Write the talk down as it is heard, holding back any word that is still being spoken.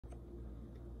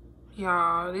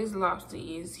Y'all, this lobster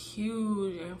is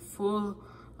huge and full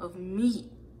of meat.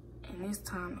 And it's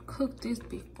time to cook this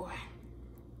big boy.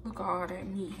 Look at all that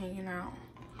meat hanging out.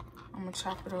 I'm gonna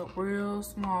chop it up real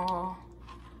small.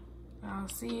 Y'all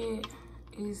see it?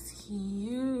 It's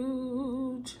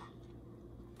huge.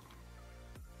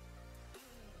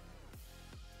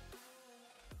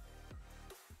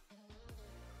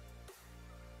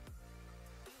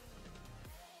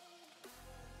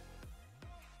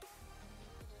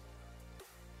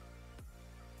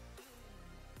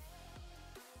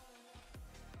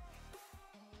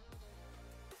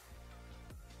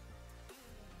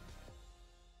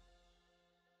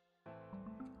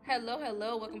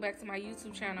 Hello, welcome back to my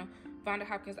YouTube channel, Vonda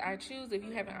Hopkins I Choose. If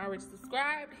you haven't already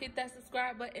subscribed, hit that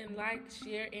subscribe button, like,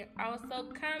 share, and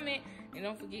also comment. And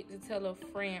don't forget to tell a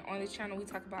friend. On this channel, we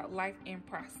talk about life and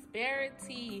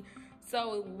prosperity.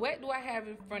 So what do I have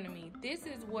in front of me? This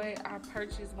is what I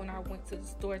purchased when I went to the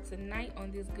store tonight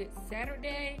on this good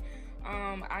Saturday.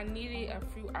 I needed a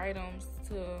few items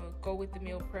to go with the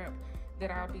meal prep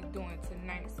that I'll be doing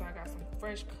tonight. So I got some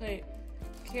fresh cut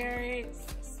carrots,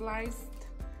 sliced.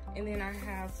 And then I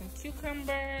have some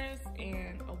cucumbers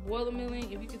and a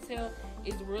watermelon. If you can tell,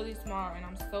 it's really small, and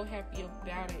I'm so happy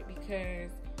about it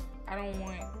because I don't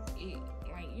want it,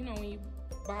 like, you know, when you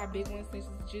buy a big one, since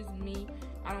it's just me,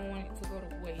 I don't want it to go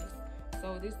to waste.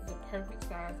 So this is a perfect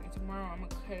size, and tomorrow I'm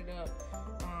gonna cut it up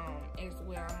as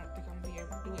well. I don't think I'm gonna be able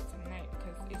to do it tonight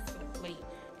because it's so late.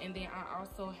 And then I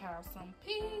also have some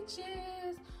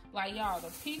peaches. Like, y'all, the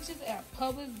peaches at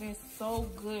Publix been so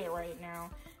good right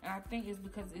now. And I think it's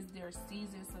because it's their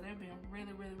season, so they've been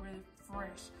really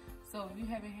fresh. So if you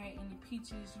haven't had any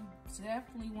peaches, you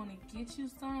definitely want to get you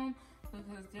some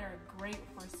because they're great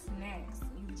for snacks.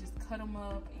 You just cut them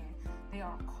up and they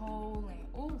are cold and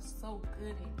oh, so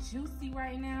good and juicy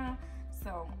right now.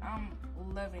 So I'm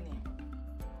loving it.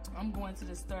 I'm going to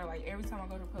the store, like every time I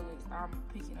go to Publix, I'm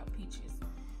picking up peaches.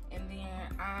 And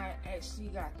then I actually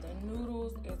got the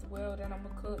noodles as well that I'm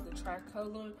gonna cook, the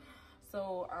tricolor.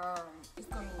 So it's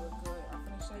gonna look good. I'm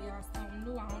gonna show y'all something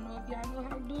new. I don't know if y'all know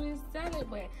how to do this salad,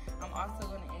 but I'm also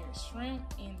gonna add shrimp,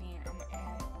 and then I'm gonna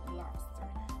add lobster.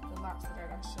 The lobster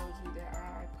that I showed you that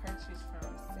I purchased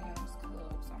from Sam's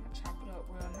Club. So I'm gonna chop it up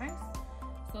real nice.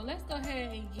 So let's go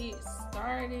ahead and get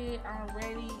started. I'm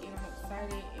ready and I'm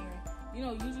excited. And you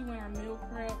know, usually when I meal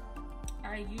prep,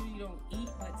 I usually don't eat,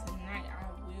 but tonight I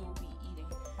will be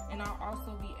eating. And I'll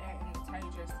also be adding the Thai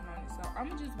dressing on it. So I'm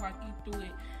gonna just walk you through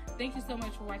it. Thank you so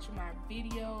much for watching my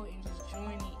video and just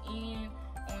joining in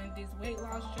on this weight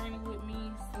loss journey with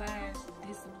me /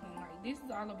 discipline. Like, this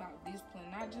is all about discipline,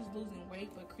 not just losing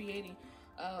weight, but creating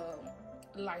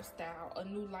lifestyle, a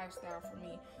new lifestyle for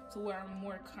me, to where I'm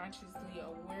more consciously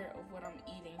aware of what I'm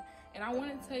eating. And I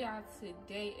want to tell y'all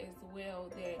today as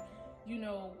well that, you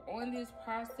know, on this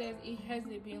process, it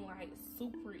hasn't been like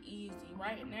super easy.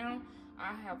 Right now,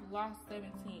 I have lost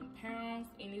 17 pounds,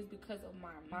 and it's because of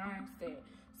my mindset.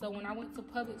 So when I went to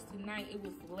Publix tonight, it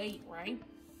was late, right?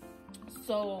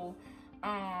 So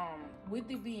with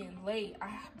it being late,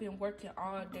 I've been working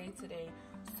all day today.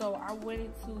 So I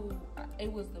wanted to,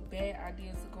 it was the bad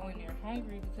idea to go in there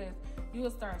hungry because you will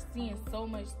start seeing so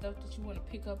much stuff that you want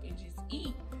to pick up and just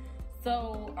eat.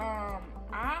 So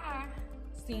I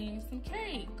seen some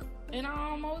cake and I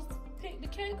almost picked the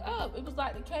cake up. It was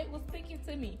like the cake was speaking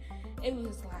to me. It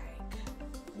was like,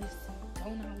 listen,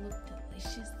 don't I look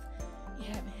delicious? You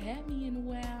haven't had me in a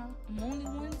while. I'm only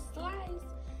one slice.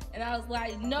 And I was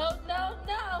like, no,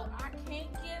 I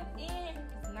can't give in.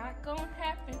 It's not gonna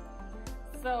happen.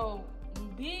 So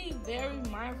be very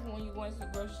mindful when you go into the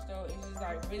grocery store and just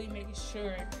like really making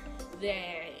sure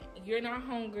that you're not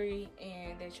hungry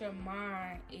and that your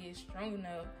mind is strong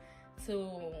enough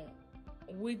to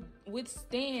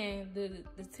withstand the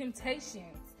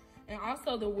temptations and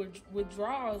also the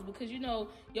withdrawals, because you know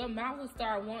your mouth will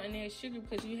start wanting that sugar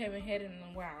because you haven't had it in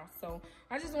a while. So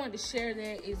I just wanted to share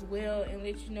that as well and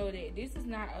let you know that this is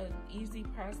not an easy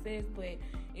process, but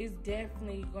it's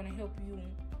definitely going to help you.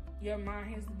 Your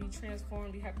mind has to be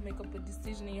transformed. You have to make up a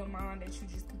decision in your mind that you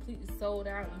just completely sold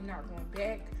out, you're not going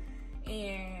back,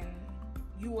 and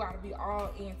you got to be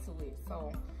all into it.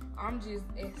 So I'm just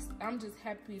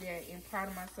happy that and proud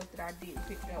of myself that I didn't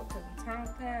pick it up, because in times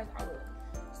past I would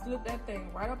slip that thing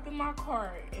right up in my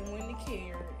cart and went to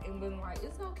care and been like,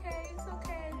 it's okay,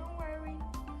 don't worry.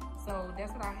 So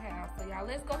that's what I have. So y'all,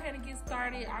 let's go ahead and get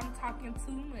started. I'm talking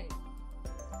too much.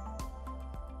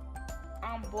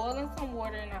 I'm boiling some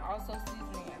water and I also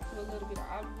seasoning. I put a little bit of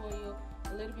olive oil,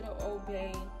 a little bit of Old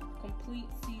Bay, complete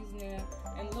seasoning,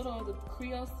 and a little of the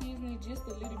Creole seasoning, just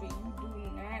a little bit. You do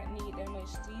not need that much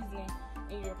seasoning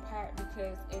in your pot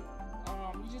because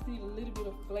you just need a little bit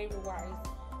of flavor while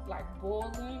it's like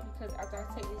boiling, because after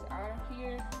I take this out of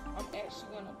here, I'm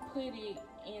actually gonna put it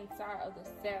inside of the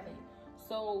salad.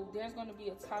 So there's gonna be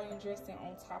Italian dressing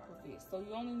on top of it. So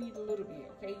you only need a little bit,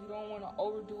 okay? You don't wanna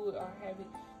overdo it or have it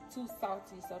too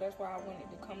salty. So that's why I wanted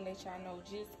to come let y'all know,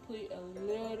 just put a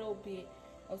little bit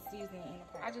of seasoning in the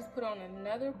pot. I just put on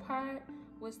another pot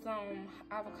with some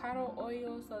avocado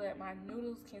oil so that my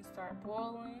noodles can start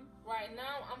boiling. Right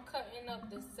now, I'm cutting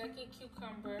up the second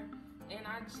cucumber, and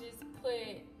I just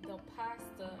put the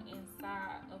pasta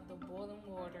inside of the boiling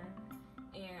water,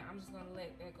 and I'm just gonna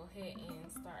let that go ahead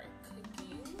and start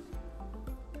cooking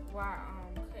while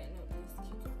I'm cutting up this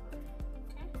cucumber.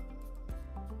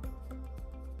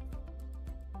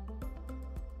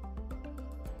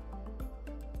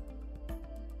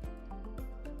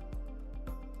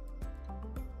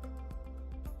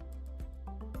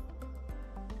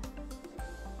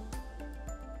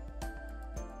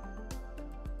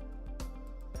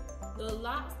 The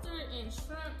lobster and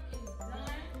shrimp is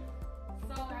done.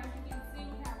 So as you can see,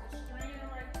 we have a strainer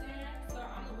right there. So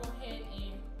I'm gonna go ahead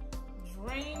and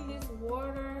drain this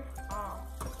water off.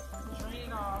 Drain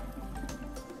it off.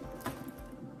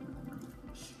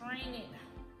 Strain it.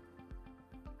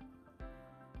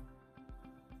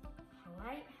 All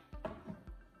right.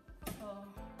 So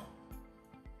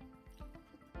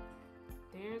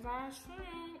there's our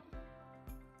shrimp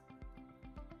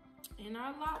and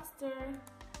our lobster.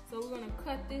 So we're gonna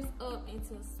cut this up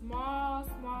into small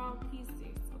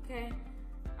pieces, okay?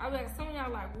 I bet some of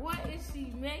y'all like, what is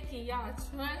she making? Y'all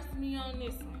trust me on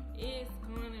this one. It's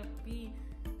gonna be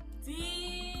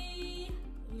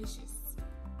delicious.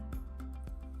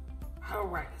 All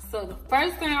right, so the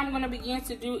first thing I'm gonna begin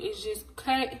to do is just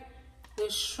cut the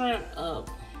shrimp up.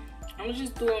 I'm gonna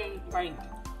just do them like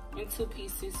in 2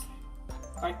 pieces,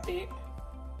 like that,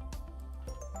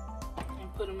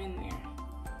 and put them in there.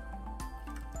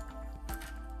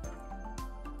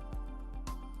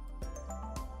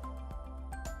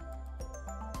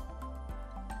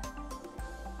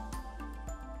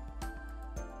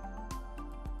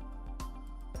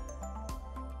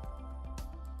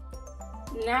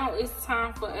 Now it's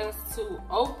time for us to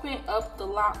open up the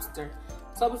lobster.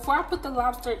 So before I put the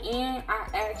lobster in, I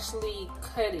actually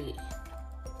cut it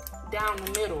down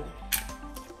the middle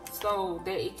so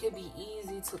that it could be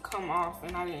easy to come off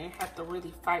and I didn't have to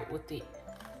really fight with it.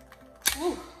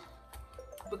 Whew.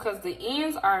 Because the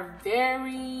ends are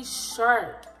very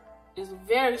sharp. It's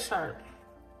very sharp.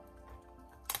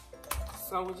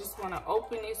 So we just want to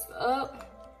open this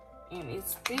up, and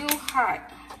it's still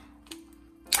hot.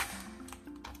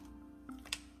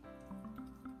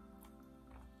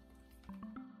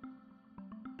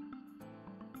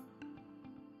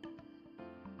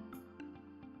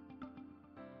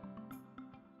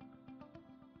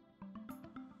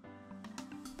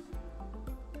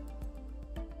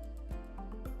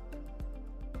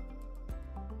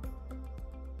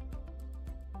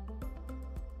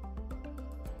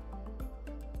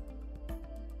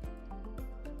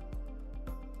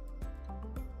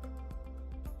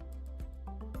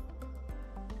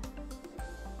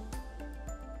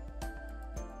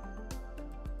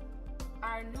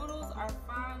 Our noodles are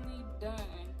finally done,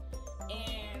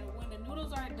 and when the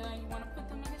noodles are done, you want to put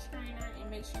them in the strainer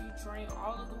and make sure you drain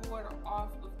all of the water off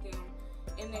of them,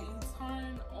 and that you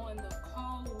turn on the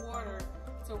cold water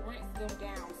to rinse them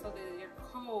down so that they're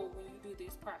cold when you do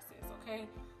this process, okay?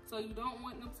 So you don't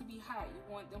want them to be hot,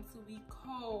 you want them to be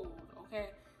cold, okay?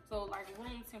 So like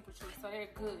room temperature, so they're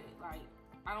good. Like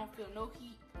I don't feel no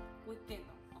heat within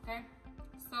them, okay?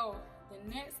 So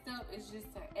the next step is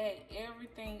just to add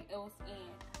everything else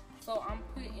in. So I'm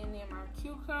putting in my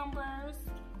cucumbers,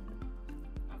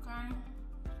 okay?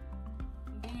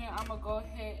 Then I'm gonna go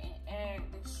ahead and add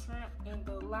the shrimp and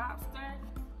the lobster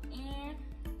in.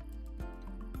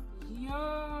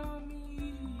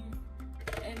 Yummy!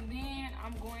 And then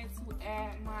I'm going to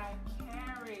add my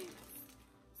carrots.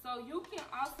 So you can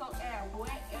also add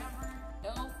whatever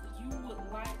else you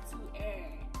would like to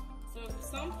add. So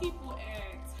some people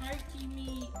add turkey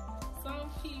meat, some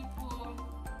people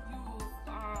use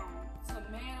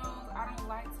tomatoes. I don't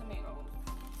like tomatoes.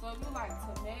 So if you like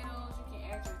tomatoes, you can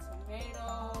add your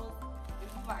tomatoes. If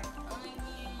you like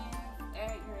onions,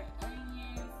 add your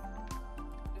onions.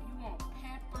 If you want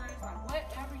peppers, like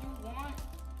whatever you want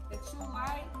that you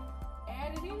like,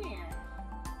 add it in there.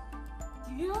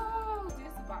 Yo,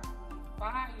 this is about to be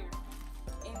fire.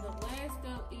 And the last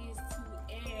step is to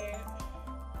add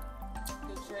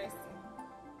the dressing.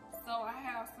 So I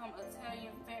have some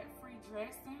Italian fat-free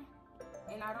dressing,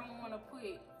 and I don't want to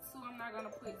put I'm not gonna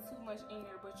put too much in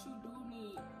there, but you do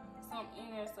need some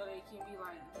in there so they can be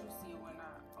like juicy or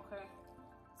whatnot, okay?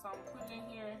 So I'm gonna put it in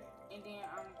here, and then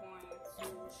I'm going to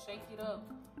shake it up.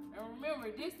 And remember,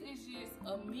 this is just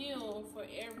a meal for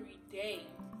every day.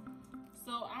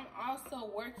 So I'm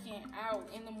also working out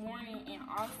in the morning and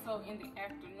also in the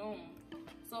afternoon.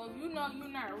 So if you know you're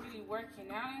not really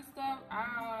working out and stuff,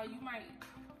 you might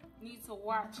need to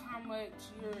watch how much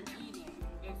you're eating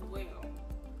as well,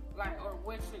 or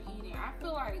what you're eating. I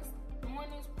feel like during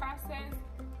this process,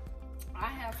 I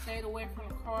have stayed away from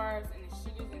the carbs and the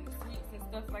sugars and the sweets and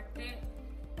stuff like that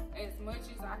as much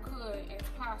as I could as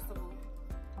possible.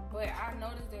 But I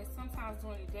noticed that sometimes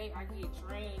during the day I get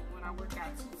drained when I work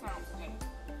out 2 times a day,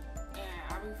 and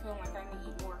I be feeling like I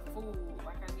need more food,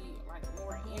 like I need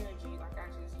more energy, like I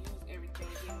just use everything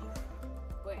in me.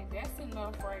 But that's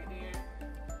enough right there.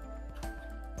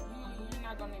 You're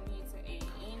not gonna need to add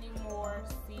any more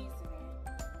seasoning.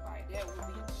 Like that will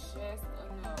be just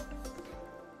enough.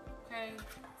 Okay,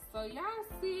 so y'all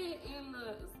see it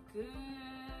looks good.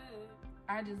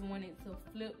 I just wanted to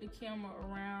flip the camera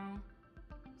around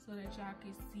so that y'all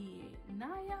can see it.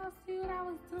 Now y'all see what I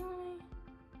was doing?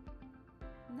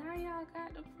 Now y'all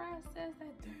got the process.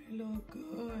 That thing look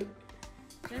good.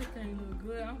 That thing look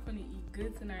good. I'm finna eat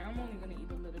good tonight. I'm only gonna eat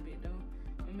a little bit though.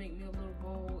 I'm gonna make me a little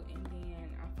bowl and then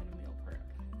I'm finna meal prep.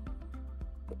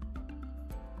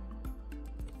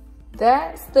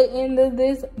 That's the end of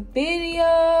this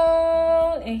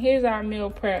video. And here's our meal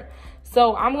prep.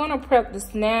 So I'm gonna prep the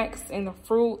snacks and the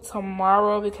fruit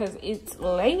tomorrow because it's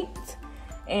late.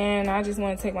 And I just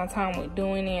want to take my time with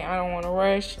doing it. I don't want to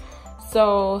rush.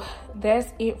 So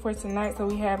that's it for tonight. So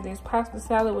we have this pasta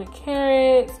salad with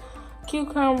carrots,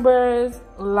 cucumbers,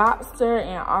 lobster,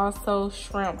 and also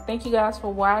shrimp. Thank you guys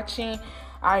for watching.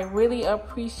 I really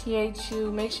appreciate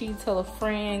you. Make sure you tell a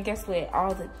friend. Guess what?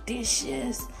 All the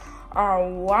dishes are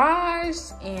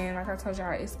washed. And like I told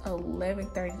y'all, it's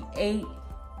 11:38.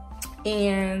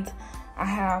 And I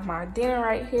have my dinner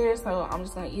right here, so I'm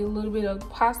just gonna eat a little bit of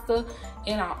pasta.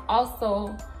 And I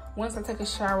also, once I take a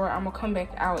shower, I'm gonna come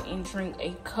back out and drink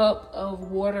a cup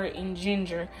of water and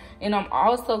ginger. And I'm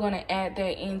also gonna add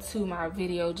that into my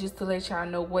video just to let y'all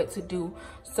know what to do.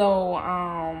 So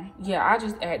yeah, I'll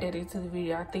just add that into the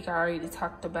video. I think I already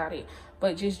talked about it.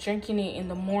 But just drinking it in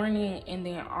the morning and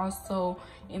then also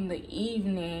in the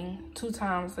evening 2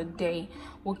 times a day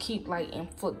will keep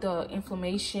the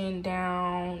inflammation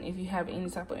down. If you have any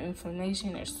type of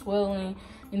inflammation or swelling,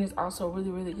 and it's also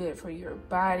really, really good for your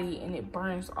body, and it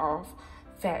burns off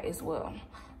fat as well.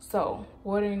 So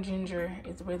water and ginger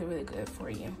is really, really good for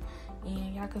you.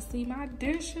 And y'all can see my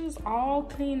dishes all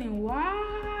clean and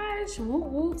washed. Whoop,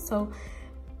 whoop. So,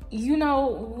 you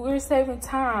know, we're saving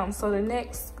time. So the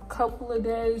next couple of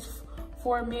days,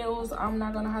 4 meals, I'm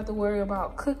not gonna have to worry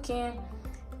about cooking,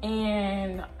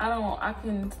 and I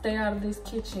can stay out of this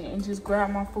kitchen and just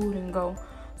grab my food and go.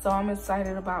 So I'm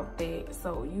excited about that.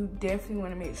 So you definitely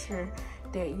want to make sure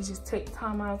that you just take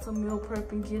time out to meal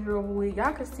prep and get it over with.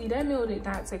 Y'all can see that meal did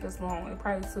not take us long. It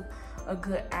probably took a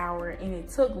good hour, and it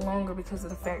took longer because of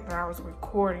the fact that I was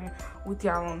recording with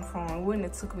y'all on the phone. It wouldn't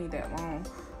have took me that long,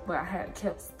 but I had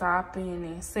kept stopping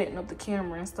and setting up the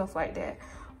camera and stuff like that.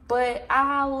 But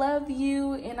I love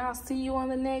you, and I'll see you on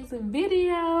the next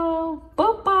video.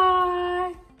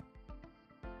 Bye-bye.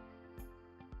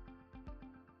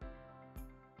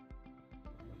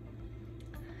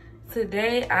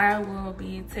 Today, I will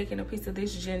be taking a piece of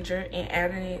this ginger and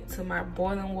adding it to my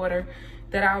boiling water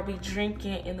that I'll be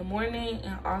drinking in the morning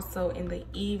and also in the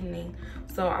evening.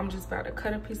 So I'm just about to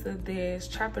cut a piece of this,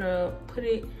 chop it up, put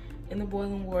it in the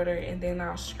boiling water, and then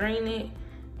I'll strain it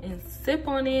and sip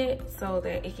on it so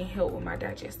that it can help with my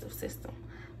digestive system.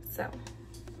 So,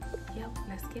 yep,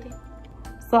 let's get it.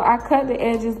 So I cut the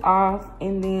edges off,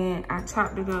 and then I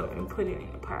chopped it up and put it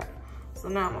in the pot. So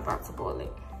now I'm about to boil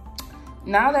it.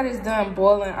 Now that it's done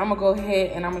boiling, I'm gonna go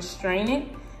ahead and I'm gonna strain it,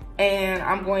 and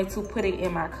I'm going to put it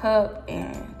in my cup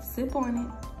and sip on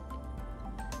it.